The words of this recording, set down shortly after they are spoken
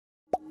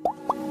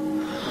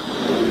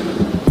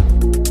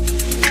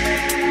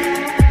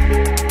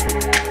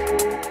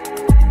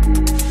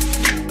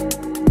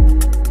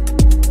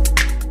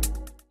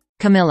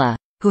Camilla,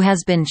 who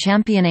has been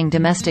championing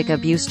domestic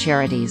abuse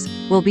charities,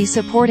 will be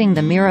supporting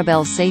the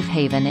Mirabel safe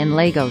haven in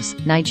Lagos,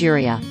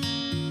 Nigeria.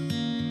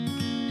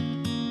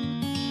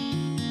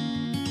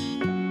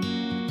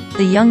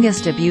 The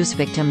youngest abuse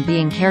victim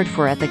being cared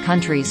for at the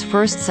country's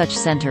first such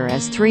center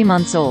is 3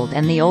 months old,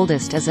 and the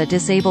oldest is a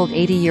disabled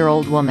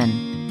 80-year-old woman.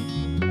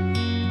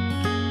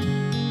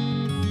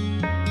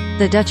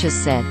 The Duchess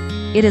said,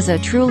 "It is a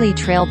truly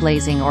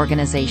trailblazing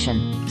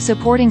organization,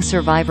 supporting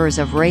survivors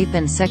of rape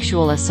and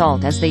sexual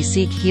assault as they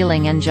seek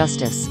healing and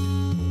justice.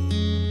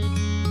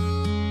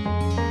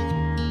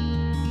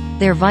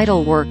 Their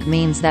vital work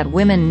means that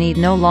women need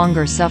no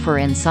longer suffer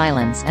in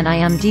silence, and I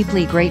am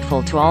deeply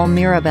grateful to all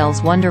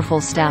Mirabel's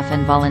wonderful staff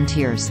and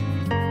volunteers."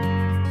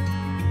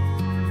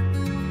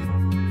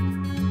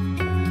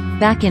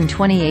 Back in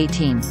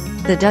 2018,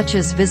 the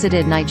Duchess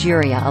visited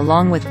Nigeria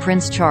along with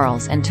Prince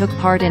Charles and took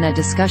part in a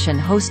discussion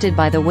hosted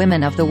by the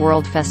Women of the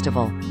World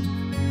Festival.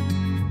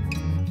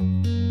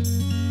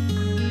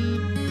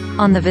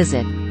 On the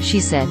visit, she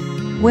said,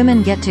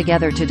 "Women get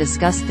together to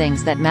discuss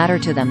things that matter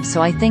to them,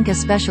 so I think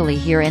especially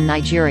here in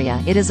Nigeria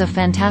it is a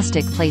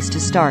fantastic place to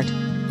start."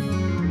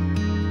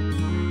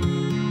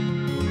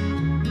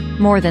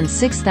 More than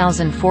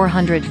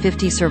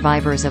 6,450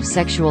 survivors of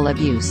sexual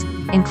abuse,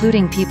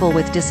 including people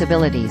with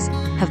disabilities,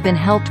 have been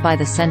helped by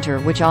the center,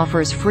 which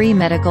offers free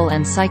medical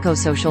and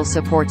psychosocial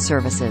support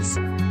services.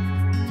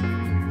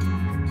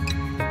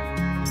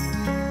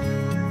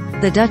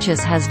 The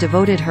Duchess has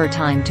devoted her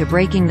time to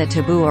breaking the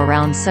taboo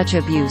around such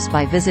abuse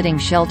by visiting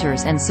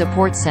shelters and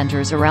support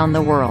centers around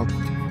the world.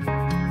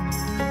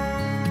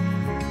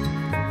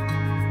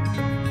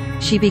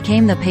 She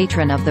became the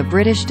patron of the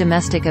British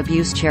domestic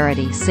abuse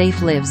charity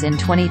Safe Lives in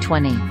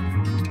 2020.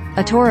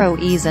 Atoro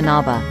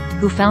Zanaba,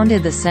 who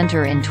founded the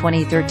center in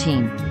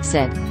 2013,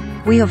 said,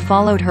 "We have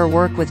followed her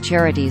work with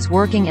charities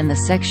working in the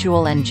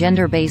sexual and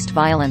gender-based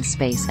violence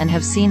space and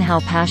have seen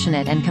how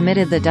passionate and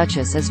committed the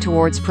Duchess is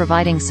towards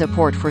providing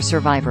support for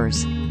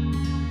survivors."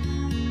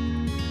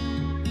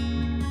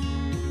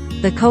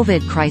 The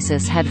COVID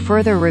crisis had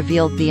further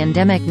revealed the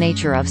endemic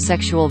nature of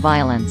sexual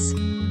violence.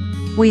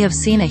 We have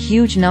seen a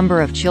huge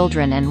number of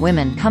children and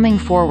women coming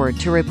forward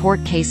to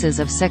report cases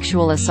of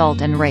sexual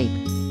assault and rape.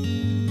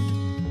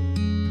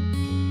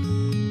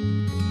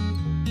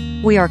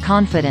 We are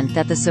confident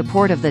that the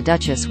support of the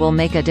Duchess will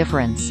make a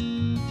difference.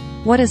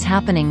 What is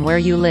happening where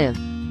you live?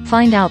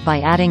 Find out by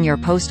adding your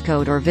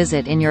postcode or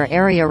visit in your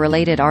area.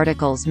 Related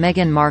articles: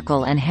 Meghan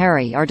Markle and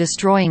Harry are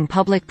destroying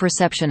public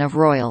perception of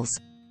royals.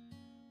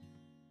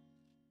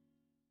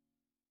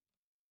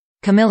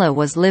 Camilla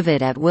was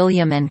livid at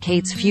William and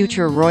Kate's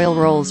future royal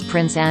roles.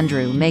 Prince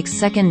Andrew makes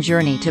second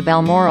journey to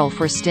Balmoral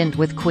for stint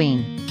with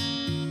Queen.